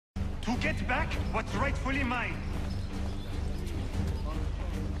get back what's rightfully mine.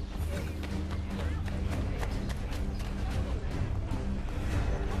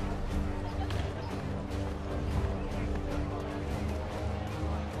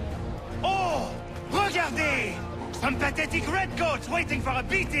 Oh! Regardez! Some pathetic redcoats waiting for a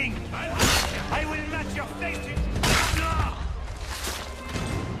beating! I will match your face to...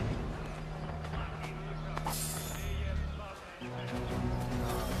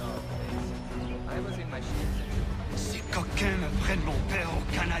 Ces coquins me prennent mon père au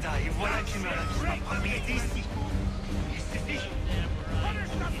Canada et voilà qu'ils me reste ma propriété ici. Il suffit.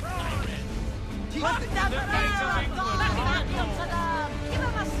 Give him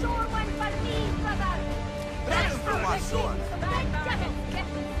a sore one for me, brother! That's for my sword! The devil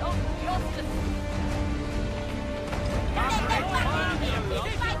gets his own justice!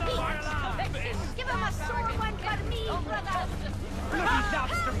 Give him a sore one for me, brother! Bloody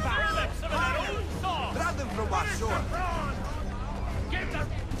lobster back! Grab them from my sword!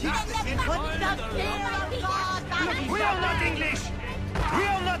 We are not English! We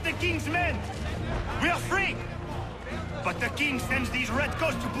are not the king's men! We are free! But the king sends these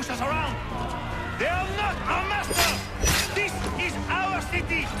redcoats to push us around! They are not our masters! This is our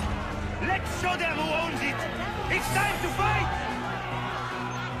city! Let's show them who owns it! It's time to fight!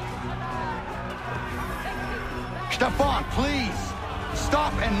 Stefan, please!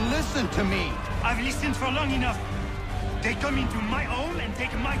 Stop and listen to me! I've listened for long enough. They come into my home and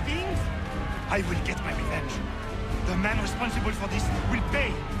take my things? I will get my revenge. The man responsible for this will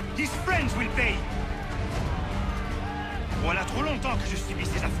pay. His friends will pay. Voilà trop longtemps que je subis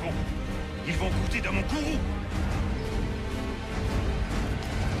ces affronts. Ils vont goûter de mon courroux.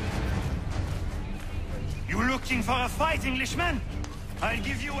 You looking for a fight, Englishman? I'll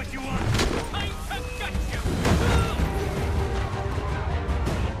give you what you want.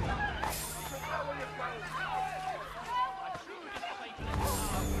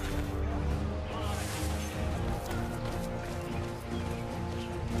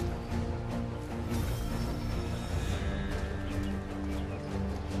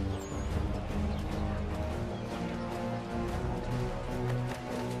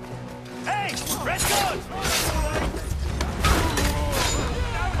 Hey! Redcoats!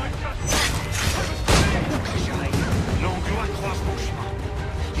 L'anglois croise mon chemin.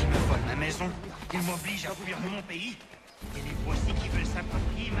 Il me vole ma maison, il m'oblige à fuir de mon pays. Et les voici qui veulent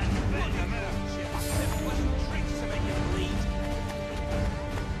s'approprier ma nouvelle demeure.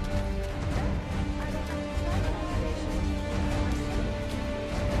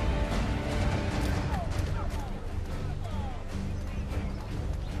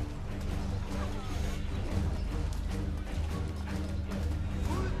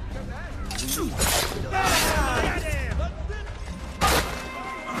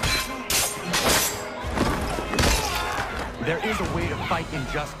 There is a way to fight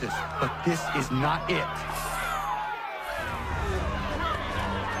injustice, but this is not it.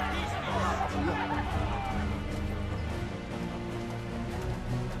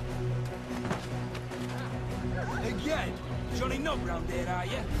 Again? Johnny Knob round there, are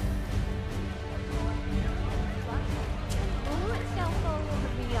you? Oh, itself all over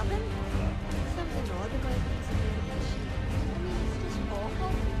the oven. Something odd about these communications. I mean, it's just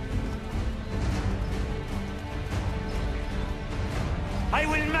awful. I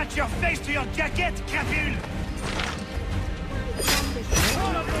will match your face to your jacket, crapule!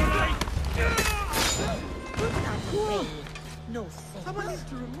 No, someone needs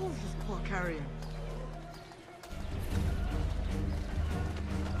to remove this poor carrion.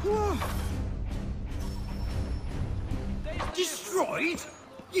 Destroyed?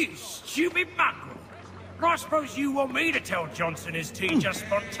 You stupid mongrel! I suppose you want me to tell Johnson his tea just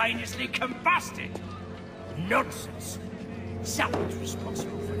spontaneously combusted? Nonsense! Someone's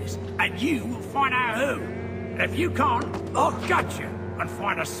responsible for this, and you will find out who. And if you can't, I'll gut you and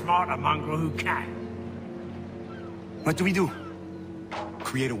find a smarter mongrel who can. What do we do?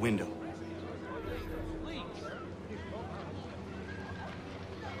 Create a window.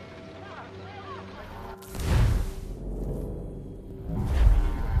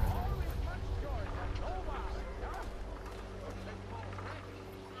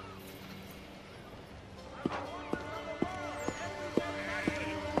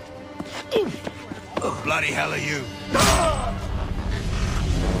 Bloody hell are you?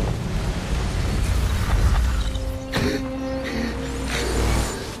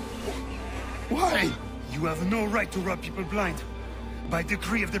 Why? You have no right to rob people blind. By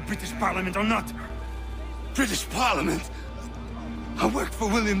decree of the British Parliament or not. British Parliament? I work for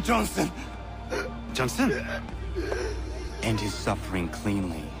William Johnson. Johnson? End his suffering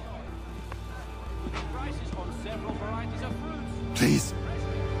cleanly. Prices on several varieties of fruits. Please.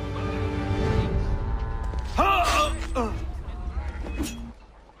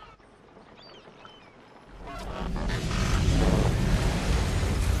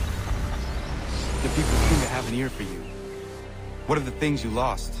 The people seem to have an ear for you. What are the things you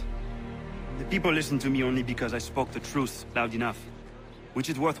lost? The people listen to me only because I spoke the truth loud enough, which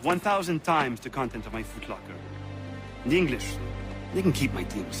is worth 1,000 times the content of my footlocker. The English, they can keep my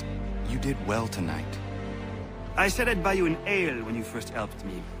things. You did well tonight. I said I'd buy you an ale when you first helped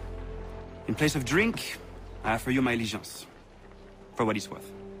me. In place of drink, I offer you my allegiance. For what it's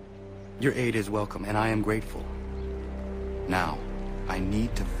worth. Your aid is welcome, and I am grateful. Now, I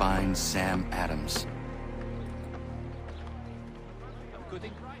need to find Sam Adams. Good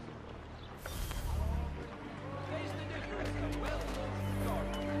thing prices. Taste the difference. Well,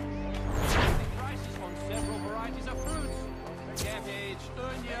 prices on several varieties of fruits. Cabbage,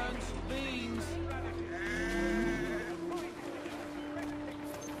 onions, beans.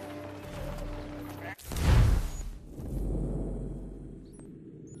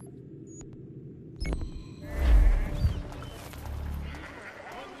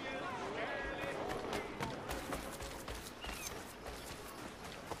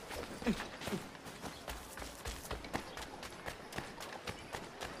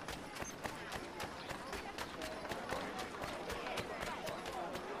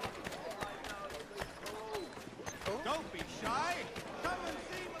 Don't be shy. Come and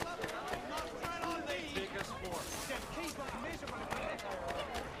see what I'm not trying on these. Bigger sport. Just keep us miserable.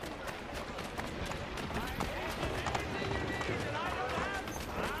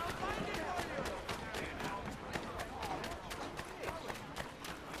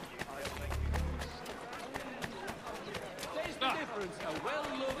 Taste the difference. A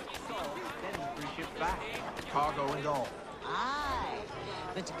well-looked salt. Cargo and all. Aye,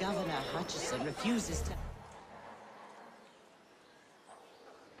 but Governor Hutchison refuses to...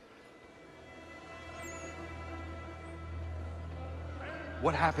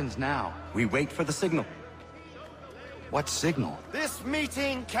 What happens now? We wait for the signal. What signal? This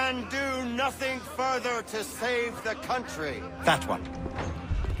meeting can do nothing further to save the country. That one.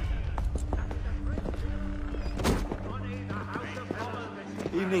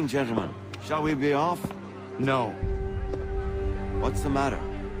 Evening, gentlemen. Shall we be off? No. What's the matter?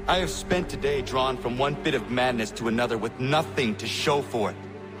 I have spent today drawn from one bit of madness to another with nothing to show for it.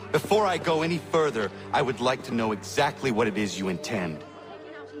 Before I go any further, I would like to know exactly what it is you intend.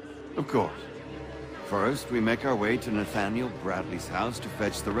 Of course. First, we make our way to Nathaniel Bradley's house to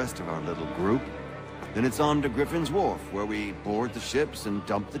fetch the rest of our little group. Then it's on to Griffin's Wharf, where we board the ships and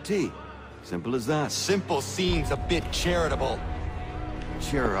dump the tea. Simple as that. Simple seems a bit charitable.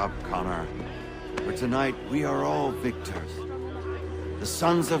 Cheer up, Connor. For tonight, we are all victors. The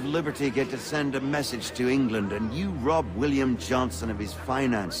Sons of Liberty get to send a message to England, and you rob William Johnson of his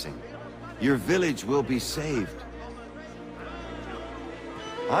financing. Your village will be saved.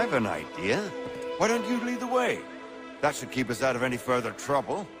 I've an idea. Why don't you lead the way? That should keep us out of any further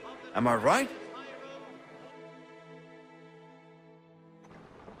trouble. Am I right?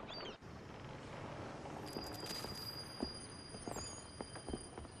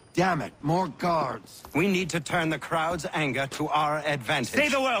 Damn it, more guards. We need to turn the crowd's anger to our advantage. Say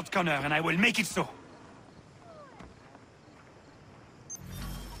the word, Connor, and I will make it so.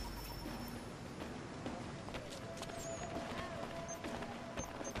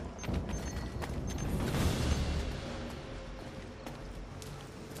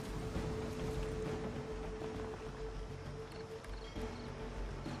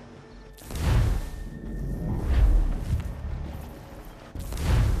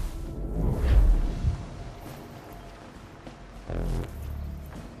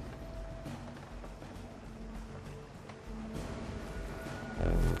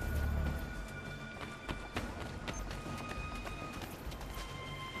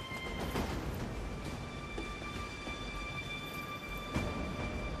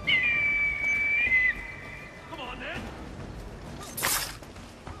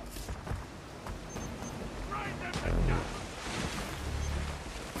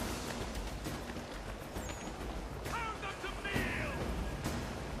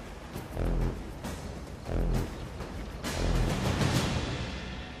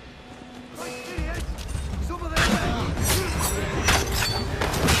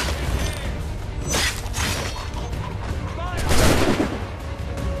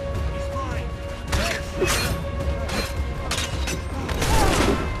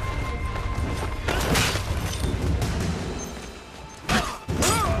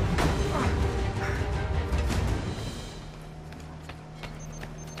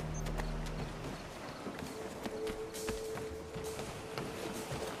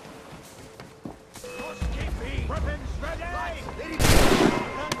 Weapons ready!